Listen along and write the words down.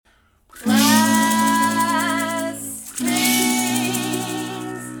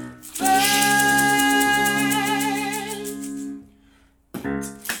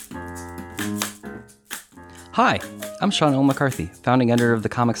Hi, I'm Sean L. McCarthy, founding editor of The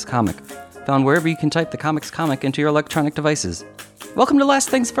Comics Comic, found wherever you can type The Comics Comic into your electronic devices. Welcome to Last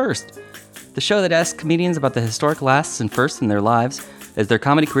Things First, the show that asks comedians about the historic lasts and firsts in their lives as their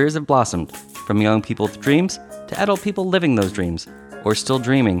comedy careers have blossomed, from young people with dreams to adult people living those dreams, or still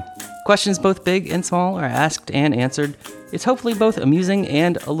dreaming. Questions both big and small are asked and answered. It's hopefully both amusing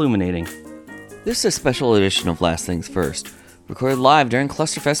and illuminating. This is a special edition of Last Things First, recorded live during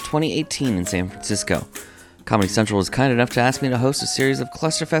Clusterfest 2018 in San Francisco. Comedy Central was kind enough to ask me to host a series of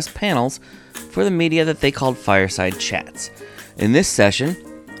Clusterfest panels for the media that they called fireside chats. In this session,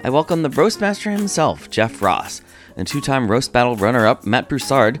 I welcome the Roastmaster himself, Jeff Ross, and two-time Roast Battle runner-up Matt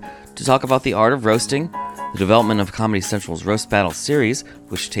Broussard to talk about the art of roasting, the development of Comedy Central's Roast Battle series,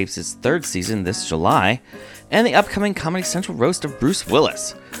 which tapes its third season this July, and the upcoming Comedy Central roast of Bruce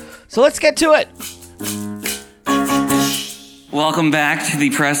Willis. So let's get to it! Welcome back to the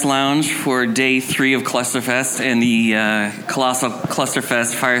press lounge for day 3 of Clusterfest and the colossal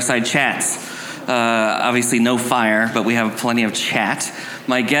Clusterfest fireside chats. Obviously no fire, but we have plenty of chat.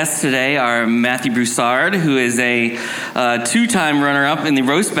 My guests today are Matthew Broussard, who is a two-time runner-up in the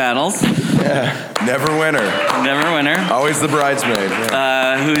roast battles. Yeah, never winner. Never winner. Always the bridesmaid.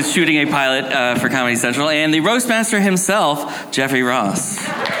 Yeah. Who is shooting a pilot for Comedy Central, and the Roastmaster himself, Jeffrey Ross.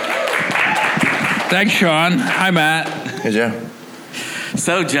 Thanks, Sean. Hi, Matt. Hey, Jeff.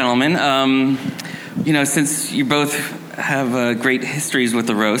 So, gentlemen, since you both have great histories with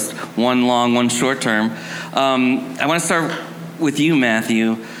the roast, one long, one short term, I want to start with you,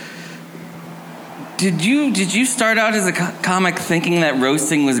 Matthew. Did you start out as a comic thinking that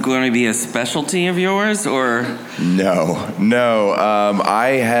roasting was going to be a specialty of yours, or? No.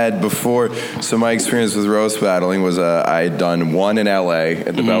 I had before, so my experience with roast battling was I had done one in LA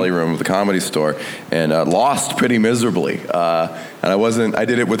at the Belly Room of the Comedy Store and lost pretty miserably. And I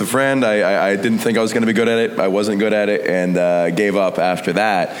did it with a friend. I didn't think I was going to be good at it. I wasn't good at it and gave up after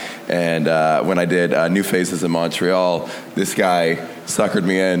that. And when I did New Faces in Montreal, this guy suckered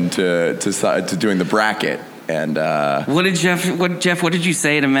me into doing the bracket. And what did you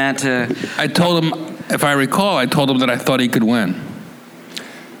say to Matt? I told him, if I recall, that I thought he could win.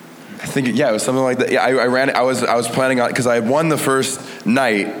 I think it was something like that. Yeah, I ran it. I was planning on, because I had won the first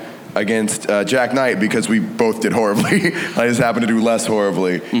night against Jack Knight because we both did horribly. I just happened to do less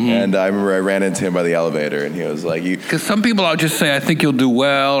horribly. And I remember I ran into him by the elevator, and he was like, because some people I'll just say, I think you'll do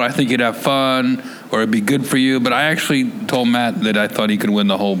well, or I think you'd have fun, or it'd be good for you. But I actually told Matt that I thought he could win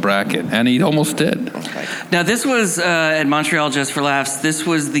the whole bracket, and he almost did. Now, this was at Montreal Just for Laughs. This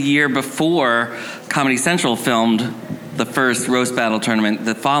was the year before Comedy Central filmed the first roast battle tournament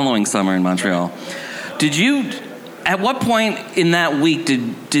the following summer in Montreal. At what point in that week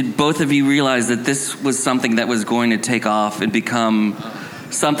did both of you realize that this was something that was going to take off and become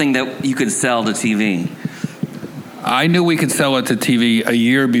something that you could sell to TV? I knew we could sell it to TV a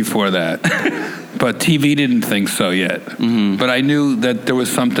year before that, but TV didn't think so yet. But I knew that there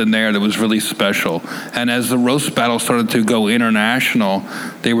was something there that was really special. And as the roast battle started to go international,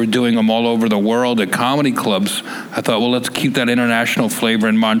 they were doing them all over the world at comedy clubs. I thought, well, let's keep that international flavor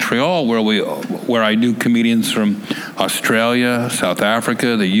in Montreal, where I knew comedians from Australia, South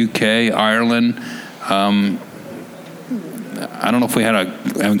Africa, the UK, Ireland. I don't know if we had a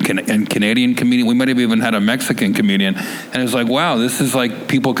Canadian comedian. We might have even had a Mexican comedian. And it's like, wow, this is like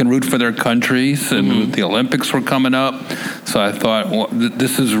people can root for their countries, and the Olympics were coming up. So I thought, well,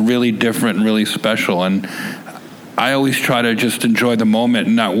 this is really different and really special. And I always try to just enjoy the moment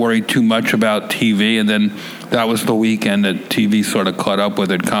and not worry too much about TV. And then that was the weekend that TV sort of caught up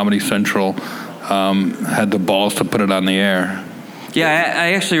with it. Comedy Central had the balls to put it on the air. Yeah,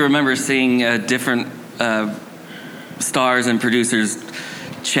 I actually remember seeing different stars and producers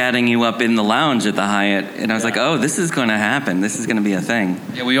chatting you up in the lounge at the Hyatt, and I was like, oh, this is going to happen. This is going to be a thing.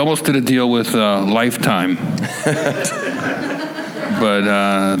 Yeah, we almost did a deal with Lifetime,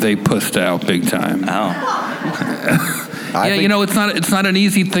 but they pussed out big time. Oh. It's not an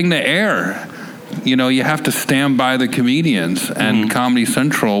easy thing to air. You have to stand by the comedians, and Comedy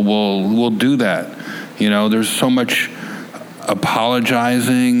Central will do that. There's so much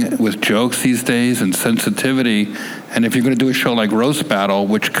apologizing with jokes these days and sensitivity, and if you're going to do a show like Roast Battle,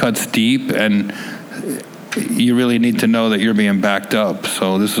 which cuts deep, and you really need to know that you're being backed up.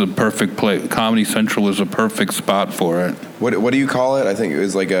 So this is a perfect play. Comedy Central is a perfect spot for it. What do you call it? I think it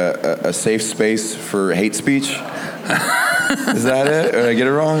was like a safe space for hate speech. Is that it? Or did I get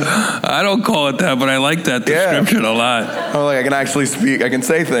it wrong? I don't call it that, but I like that description a lot. I can actually speak. I can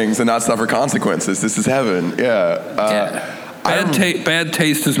say things and not suffer consequences. This is heaven. Bad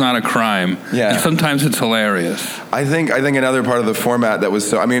taste is not a crime. Yeah. And sometimes it's hilarious. I think another part of the format that was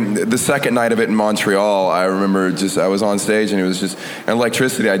the second night of it in Montreal, I remember I was on stage and it was just an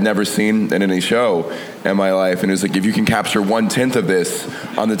electricity I'd never seen in any show in my life. And it was like, if you can capture 1/10 of this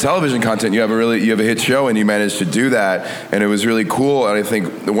on the television content, you have a hit show, and you managed to do that. And it was really cool. And I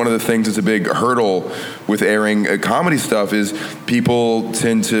think one of the things that's a big hurdle with airing comedy stuff is people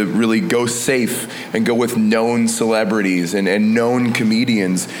tend to really go safe and go with known celebrities and known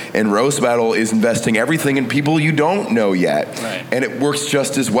comedians. And Roast Battle is investing everything in people you don't know yet. Right. And it works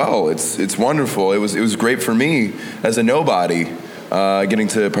just as well. It's wonderful. It was great for me as a nobody getting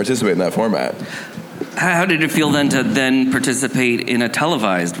to participate in that format. How did it feel then to participate in a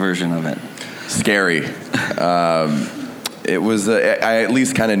televised version of it? Scary. It was. I at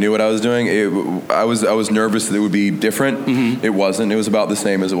least kind of knew what I was doing. I was nervous that it would be different. Mm-hmm. It wasn't. It was about the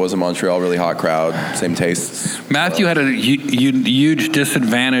same as it was in Montreal. Really hot crowd, same tastes. Matthew had a huge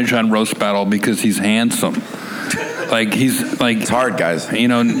disadvantage on Roast Battle because he's handsome. It's hard, guys.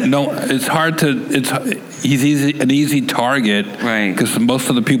 It's hard to. He's an easy target, right? Because most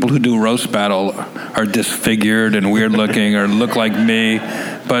of the people who do Roast Battle are disfigured and weird looking or look like me.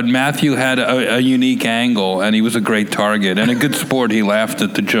 But Matthew had a unique angle, and he was a great target and a good sport. He laughed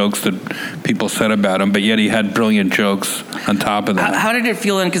at the jokes that people said about him, but yet he had brilliant jokes on top of that. How did it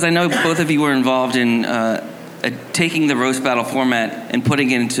feel then? Because I know both of you were involved in taking the Roast Battle format and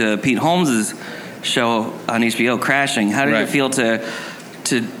putting it into Pete Holmes's show on HBO, Crashing. How did it feel to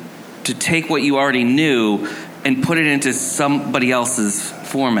take what you already knew and put it into somebody else's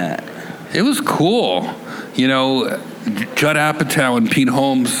format? It was cool. Judd Apatow and Pete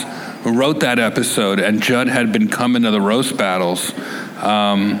Holmes wrote that episode, and Judd had been coming to the Roast Battles.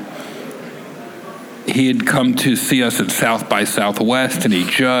 He had come to see us at South by Southwest, and he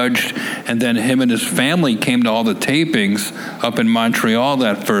judged. And then him and his family came to all the tapings up in Montreal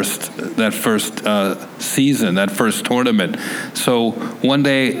that first season, that first tournament. So one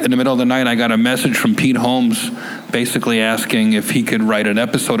day in the middle of the night, I got a message from Pete Holmes basically asking if he could write an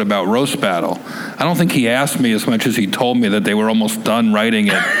episode about Roast Battle. I don't think he asked me as much as he told me that they were almost done writing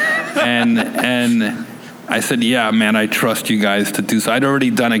it. and I said, yeah, man, I trust you guys to do so. I'd already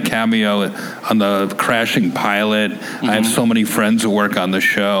done a cameo on the Crashing pilot. Mm-hmm. I have so many friends who work on the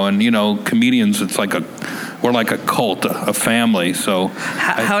show. And, comedians, we're like a cult, a family. So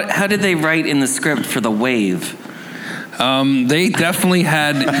how did they write in the script for The Wave? They definitely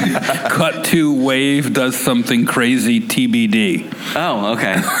had cut to Wave does something crazy TBD. Oh,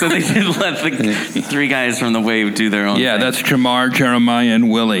 okay. So they did let the three guys from The Wave do their own thing. That's Jamar, Jeremiah,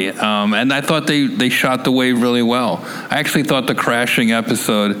 and Willie. And I thought they shot The Wave really well. I actually thought the Crashing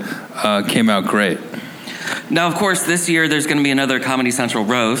episode came out great. Now, of course, this year there's going to be another Comedy Central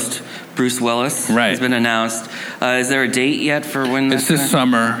roast. Bruce Willis has been announced. Is there a date yet for when that's It's this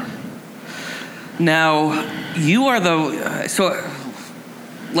summer. Now, you are so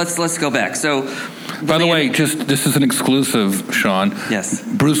let's go back. So, by the way, this is an exclusive, Sean. Yes.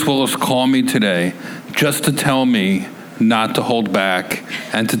 Bruce Willis called me today just to tell me not to hold back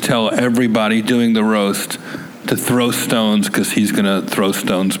and to tell everybody doing the roast to throw stones because he's going to throw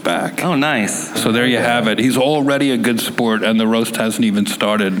stones back. Oh, nice. So there you have it. He's already a good sport, and the roast hasn't even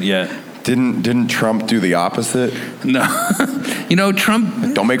started yet. Didn't Trump do the opposite? No.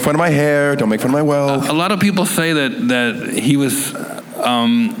 Trump... Don't make fun of my hair. Don't make fun of my wealth. A lot of people say that he was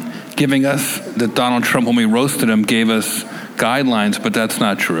giving us... That Donald Trump, when we roasted him, gave us guidelines, but that's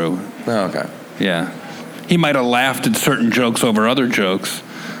not true. Oh, okay. Yeah. He might have laughed at certain jokes over other jokes,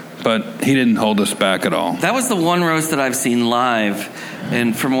 but he didn't hold us back at all. That was the one roast that I've seen live,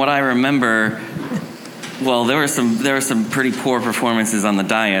 and from what I remember... Well, there were some pretty poor performances on the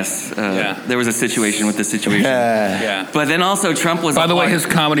dais. There was a situation with the situation. Yeah. But then also Trump was. By the way, his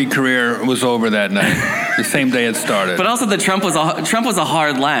comedy career was over that night, the same day it started. But also Trump was a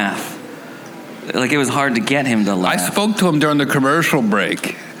hard laugh. Like it was hard to get him to laugh. I spoke to him during the commercial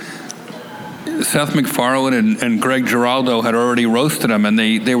break. Seth MacFarlane and Greg Giraldo had already roasted him, and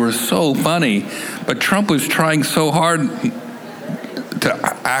they were so funny. But Trump was trying so hard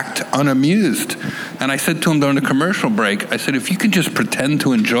to act unamused. And I said to him during the commercial break, I said, if you can just pretend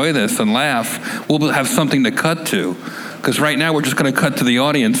to enjoy this and laugh, we'll have something to cut to. Because right now we're just going to cut to the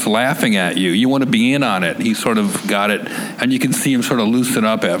audience laughing at you. You want to be in on it. He sort of got it. And you can see him sort of loosen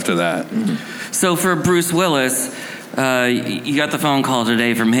up after that. Mm-hmm. So for Bruce Willis, you got the phone call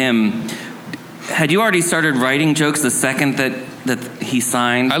today from him. Had you already started writing jokes the second that he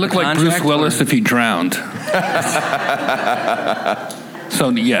signed? I look like Bruce Willis if he drowned. So,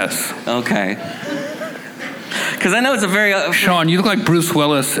 yes. Okay. Because I know it's a very... Sean, you look like Bruce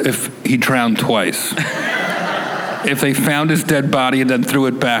Willis if he drowned twice. if they found his dead body and then threw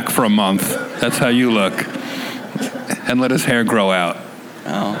it back for a month. That's how you look. And let his hair grow out.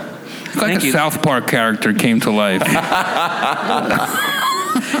 Oh. Like a South Park character came to life.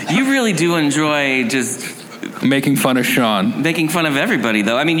 You really do enjoy just... making fun of Sean. Making fun of everybody,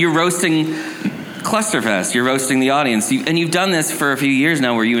 though. I mean, you're roasting Clusterfest. You're roasting the audience. And you've done this for a few years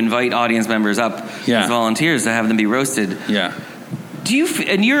now where you invite audience members up as volunteers to have them be roasted. Yeah.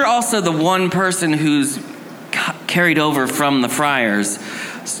 And you're also the one person who's carried over from the Friars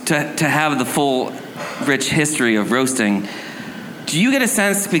to have the full, rich history of roasting. Do you get a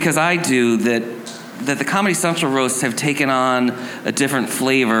sense, because I do, that the Comedy Central roasts have taken on a different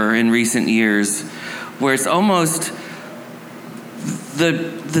flavor in recent years, where it's almost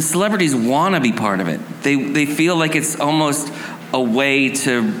the celebrities want to be part of it. They feel like it's almost a way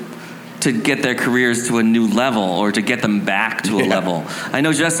to get their careers to a new level or to get them back to a level. I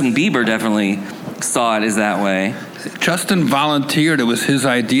know Justin Bieber definitely saw it as that way. Justin volunteered. It was his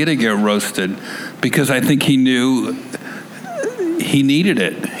idea to get roasted because I think he knew he needed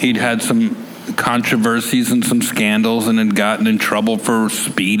it. He'd had some controversies and some scandals and had gotten in trouble for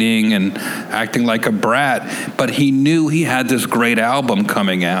speeding and acting like a brat, but he knew he had this great album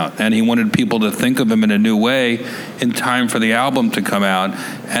coming out and he wanted people to think of him in a new way in time for the album to come out,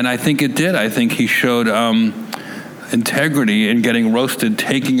 and I think it did. I think he showed integrity in getting roasted,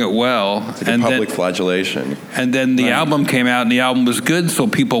 taking it well. It's like a public flagellation. And then the album came out, and the album was good, so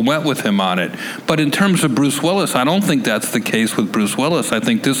people went with him on it. But in terms of Bruce Willis, I don't think that's the case with Bruce Willis. I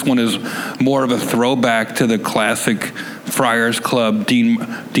think this one is more of a throwback to the classic Friars Club, Dean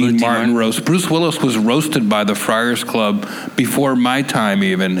Martin roast. Bruce Willis was roasted by the Friars Club before my time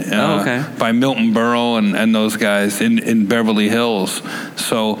even, by Milton Berle and those guys in Beverly Hills.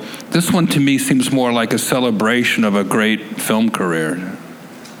 So this one to me seems more like a celebration of a great film career.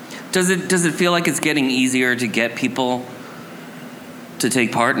 Does it feel like it's getting easier to get people to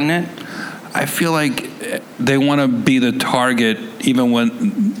take part in it? I feel like they want to be the target even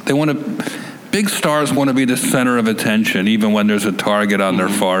when they want to... Big stars want to be the center of attention, even when there's a target on their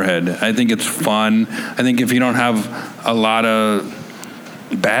forehead. I think it's fun. I think if you don't have a lot of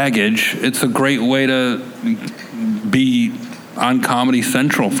baggage, it's a great way to be on Comedy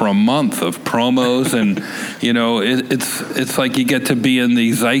Central for a month of promos, and it's like you get to be in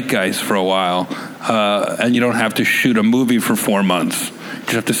the zeitgeist for a while, and you don't have to shoot a movie for 4 months. You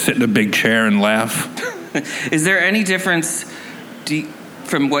just have to sit in a big chair and laugh. Is there any difference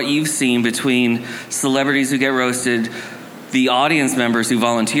from what you've seen between celebrities who get roasted, the audience members who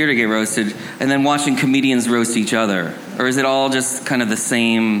volunteer to get roasted, and then watching comedians roast each other? Or is it all just kind of the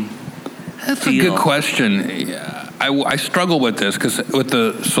same That's feel? A good question. I struggle with this because with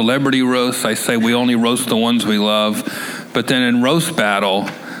the celebrity roasts, I say we only roast the ones we love. But then in Roast Battle,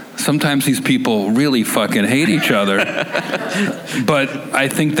 sometimes these people really fucking hate each other. But I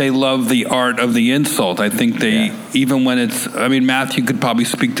think they love the art of the insult. I think they, even when it's, I mean, Matthew could probably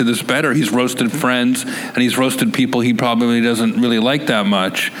speak to this better. He's roasted friends and he's roasted people he probably doesn't really like that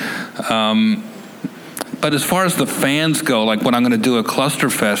much. But as far as the fans go, like when I'm going to do a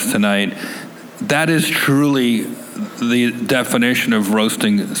Clusterfest tonight, that is truly the definition of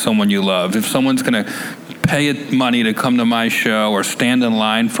roasting someone you love. If someone's going to pay money to come to my show or stand in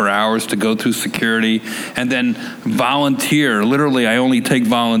line for hours to go through security and then volunteer, literally I only take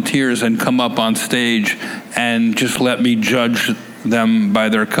volunteers, and come up on stage and just let me judge them by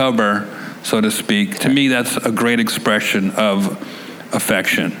their cover, so to speak, to me that's a great expression of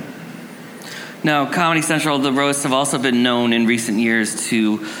affection. Now, Comedy Central, the roasts have also been known in recent years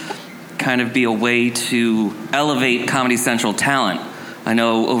to kind of be a way to elevate Comedy Central talent. I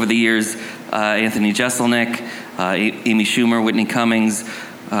know over the years, Anthony Jeselnik, Amy Schumer, Whitney Cummings,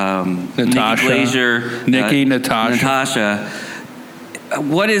 Natasha, Natasha.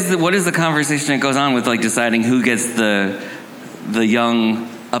 What is the conversation that goes on with like deciding who gets the young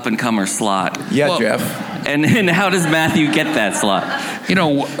up and comer slot? Yeah, well, Jeff. And how does Matthew get that slot? You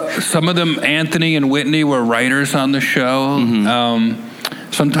know, some of them, Anthony and Whitney, were writers on the show. Mm-hmm.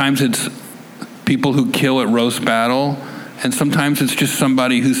 Sometimes it's people who kill at Roast Battle, and sometimes it's just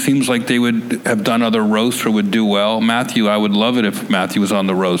somebody who seems like they would have done other roasts or would do well. Matthew, I would love it if Matthew was on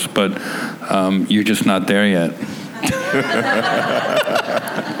the roast, but you're just not there yet.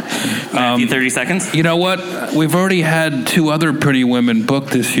 Matthew, 30 seconds? You know what? We've already had 2 other pretty women booked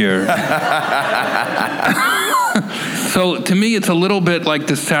this year. So to me, it's a little bit like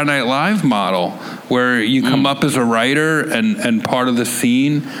the Saturday Night Live model, where you come up as a writer and part of the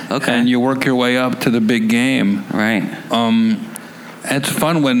scene, and you work your way up to the big game. Right. It's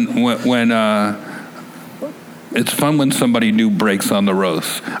fun when it's fun when somebody new breaks on the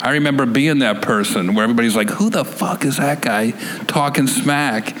roast. I remember being that person where everybody's like, who the fuck is that guy talking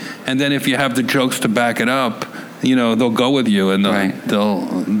smack? And then if you have the jokes to back it up, they'll go with you, and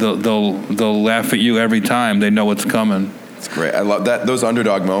they'll laugh at you every time. They know what's coming. It's great. I love that. Those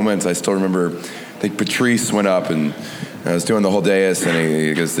underdog moments. I still remember, I think Patrice went up and I was doing the whole dais, and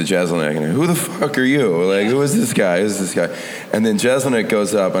he goes to Jeselnik, and who the fuck are you? Like, who is this guy? And then Jeselnik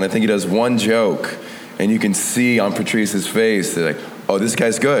goes up, and I think he does one joke, and you can see on Patrice's face that, like, oh, this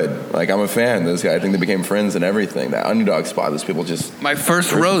guy's good. Like, I'm a fan of this guy. I think they became friends and everything. That underdog spot, those people just... My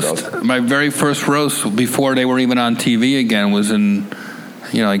very first roast before they were even on TV again was in,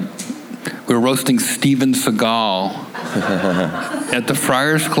 we were roasting Steven Seagal at the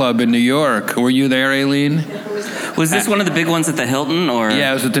Friars Club in New York. Were you there, Aileen? Was this one of the big ones at the Hilton, or?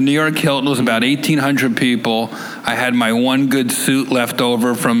 Yeah, it was at the New York Hilton. It was about 1,800 people. I had my one good suit left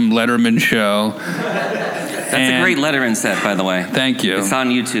over from Letterman's show. That's a great Letterman set, by the way. Thank you. It's on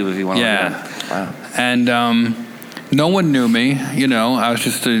YouTube if you want to look it up. Wow. And no one knew me. I was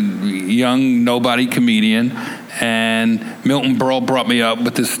just a young nobody comedian. And Milton Berle brought me up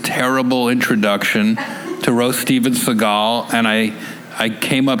with this terrible introduction to roast Steven Seagal, and I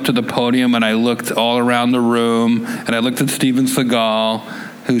came up to the podium and I looked all around the room and I looked at Steven Seagal,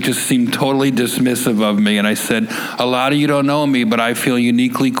 who just seemed totally dismissive of me, and I said, a lot of you don't know me, but I feel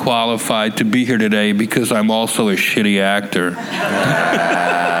uniquely qualified to be here today because I'm also a shitty actor.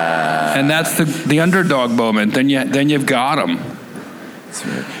 And that's the underdog moment. Then you've got them.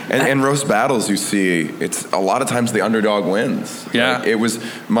 And roast battles, you see, it's a lot of times the underdog wins. Yeah. Like, it was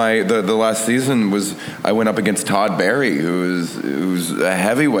the last season was I went up against Todd Barry, who's a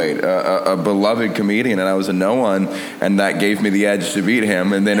heavyweight, a beloved comedian, and I was a no one, and that gave me the edge to beat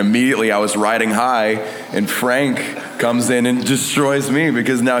him. And then immediately I was riding high, and Frank comes in and destroys me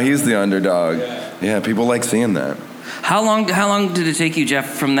because now he's the underdog. Yeah, people like seeing that. How long did it take you, Jeff,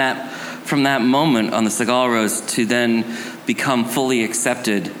 from that moment on the Seagal roast to then become fully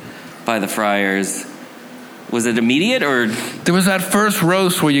accepted by the Friars? Was it immediate, or? There was that first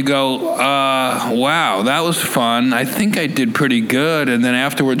roast where you go, wow, that was fun. I think I did pretty good. And then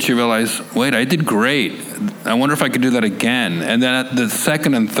afterwards you realize, wait, I did great. I wonder if I could do that again. And then the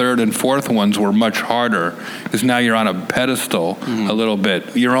second and third and fourth ones were much harder because now you're on a pedestal a little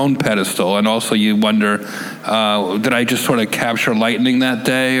bit, your own pedestal. And also you wonder, did I just sort of capture lightning that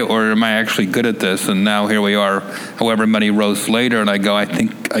day, or am I actually good at this? And now here we are, however many roasts later, and I go, I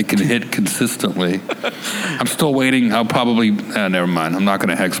think I can hit consistently. I'm still waiting. I'll probably, never mind. I'm not going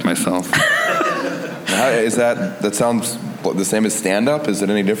to hex myself. That sounds the same as stand-up? Is it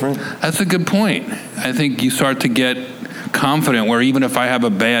any different? That's a good point. I think you start to get confident where even if I have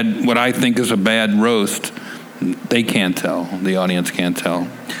what I think is a bad roast, they can't tell. The audience can't tell.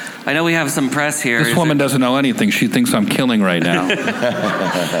 I know we have some press here. This woman doesn't know anything. She thinks I'm killing right now.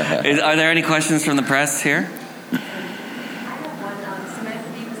 Are there any questions from the press here?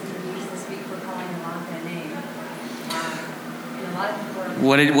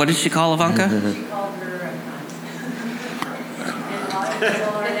 What did she call Ivanka? She called her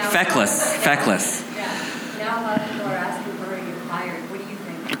Feckless. Yeah. Now a lot of people are asking for her to get fired. What do you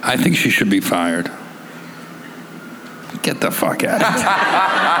think? I think she should be fired. Get the fuck out of here.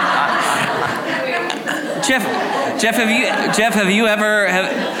 Jeff, have you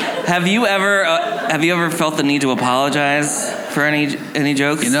ever felt the need to apologize for any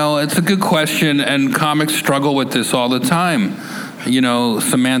jokes? It's a good question, and comics struggle with this all the time.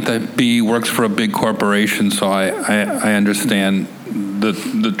 Samantha Bee works for a big corporation, so I understand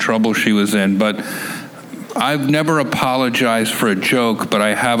the trouble she was in. But I've never apologized for a joke, but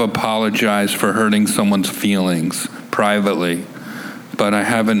I have apologized for hurting someone's feelings privately. But I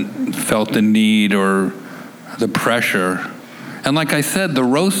haven't felt the need or the pressure. And like I said, the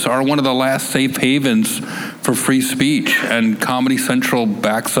roasts are one of the last safe havens for free speech, and Comedy Central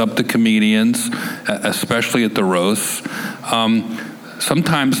backs up the comedians, especially at the roasts.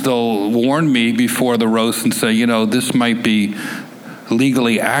 Sometimes they'll warn me before the roast and say, this might be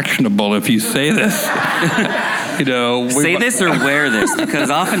legally actionable if you say this. Say this or wear this, because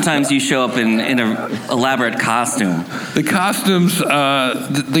oftentimes you show up in an elaborate costume. The costumes,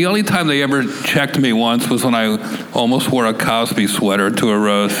 the only time they ever checked me once was when I almost wore a Cosby sweater to a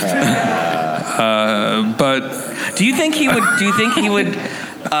roast. But do you think he would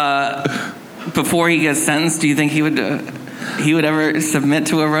before he gets sentenced, do you think he would ever submit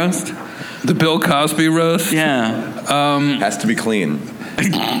to a roast? The Bill Cosby roast? Yeah. Has to be clean.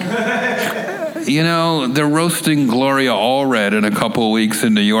 They're roasting Gloria Allred in a couple of weeks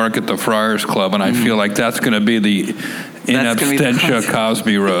in New York at the Friars Club, and I feel like that's going to be the in absentia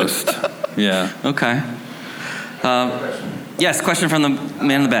Cosby roast. Yeah. Okay. Yes, question from the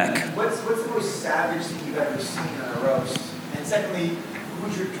man in the back. What's the most savage thing you've ever seen on a roast? And secondly,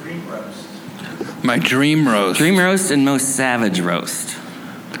 who's your dream roast? My dream roast. Dream roast and most savage roast.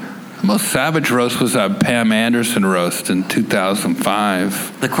 The most savage roast was a Pam Anderson roast in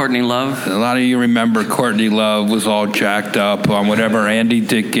 2005. The Courtney Love? A lot of you remember Courtney Love was all jacked up on whatever Andy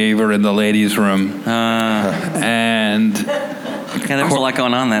Dick gave her in the ladies' room. And yeah, there was a lot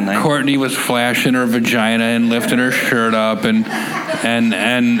going on that night. Courtney was flashing her vagina and lifting her shirt up, and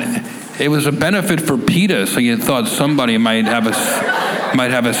it was a benefit for PETA, so you thought somebody might have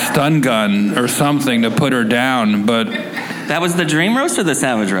a stun gun or something to put her down, but that was the dream roast or the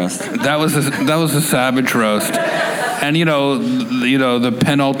savage roast? That was a savage roast. And the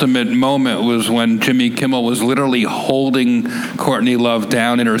penultimate moment was when Jimmy Kimmel was literally holding Courtney Love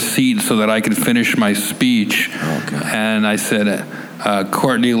down in her seat so that I could finish my speech. Okay. And I said,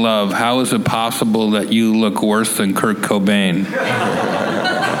 Courtney Love, how is it possible that you look worse than Kurt Cobain?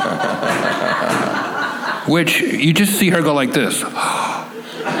 Which you just see her go like this.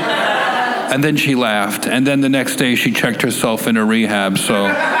 And then she laughed. And then the next day she checked herself into rehab. So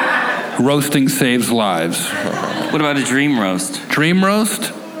roasting saves lives. What about a dream roast? Dream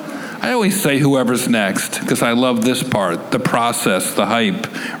roast? I always say whoever's next, because I love this part, the process, the hype,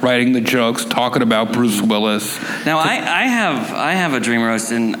 writing the jokes, talking about Bruce Willis. Now, I have a dream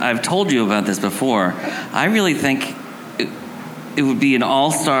roast, and I've told you about this before. I really think it would be an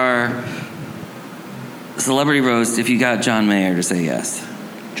all-star celebrity roast if you got John Mayer to say yes.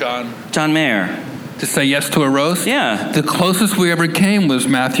 John Mayer. To say yes to a roast? Yeah. The closest we ever came was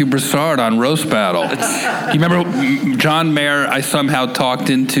Matthew Broussard on Roast Battle. You remember John Mayer, I somehow talked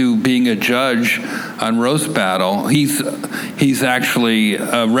into being a judge on Roast Battle. He's actually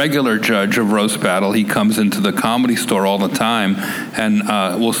a regular judge of Roast Battle. He comes into the Comedy Store all the time and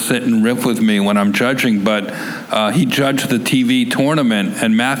will sit and riff with me when I'm judging. But he judged the TV tournament.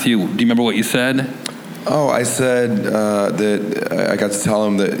 And Matthew, do you remember what you said? Oh, I said that I got to tell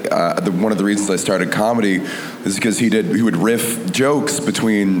him that one of the reasons I started comedy is because he would riff jokes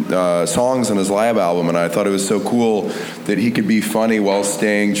between songs on his live album, and I thought it was so cool that he could be funny while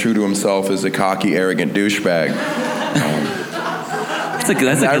staying true to himself as a cocky, arrogant douchebag. That's a good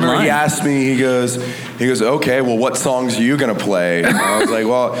I remember line. He asked me, he goes, okay, well, what songs are you going to play? And I was like,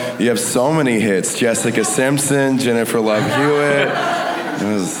 well, you have so many hits. Jessica Simpson, Jennifer Love Hewitt.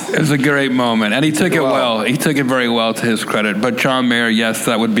 It was a great moment, and he took it well. He took it very well, to his credit. But John Mayer, yes,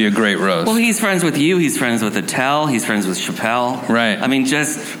 that would be a great roast. Well, he's friends with you. He's friends with Attell. He's friends with Chappelle. Right. I mean,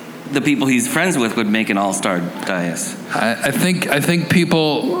 just the people he's friends with would make an all-star dais. I think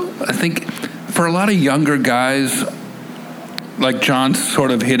for a lot of younger guys, like John's sort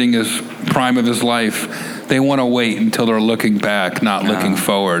of hitting his prime of his life, they want to wait until they're looking back, not looking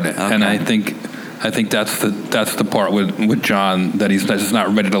forward. Okay. And I think that's the part with John, that he's just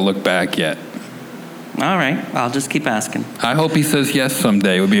not ready to look back yet. All right, I'll just keep asking. I hope he says yes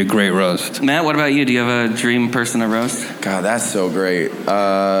someday. It would be a great roast. Matt, what about you? Do you have a dream person to roast? God, that's so great.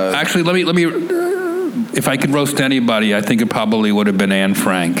 Actually, let me. If I could roast anybody, I think it probably would have been Anne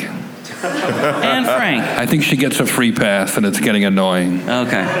Frank. Anne Frank. I think she gets a free pass, and it's getting annoying.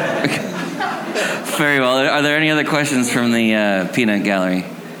 Okay. Very well. Are there any other questions from the peanut gallery?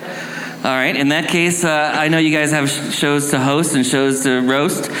 All right. In that case, I know you guys have shows to host and shows to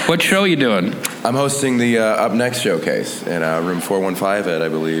roast. What show are you doing? I'm hosting the Up Next showcase in room 415 at, I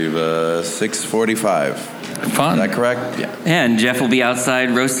believe, 6:45. Fun. Is that correct? Yeah. And Jeff will be outside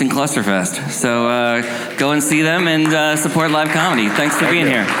roasting Clusterfest. So go and see them and support live comedy. Thanks for being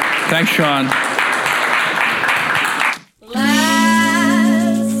here. Thanks, Sean.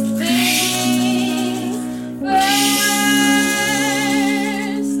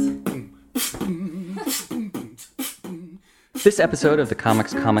 This episode of the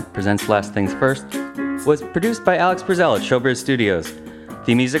Comics Comic Presents Last Things First was produced by Alex Brazell at Showbiz Studios.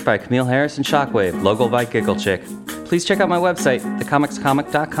 Theme music by Camille Harris and Shockwave, logo by Giggle Chick. Please check out my website,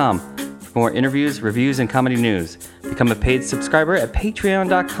 thecomicscomic.com, for more interviews, reviews, and comedy news. Become a paid subscriber at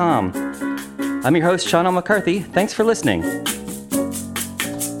patreon.com. I'm your host, Sean L. McCarthy. Thanks for listening.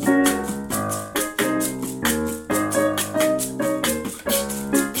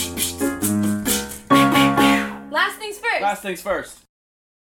 Last things first.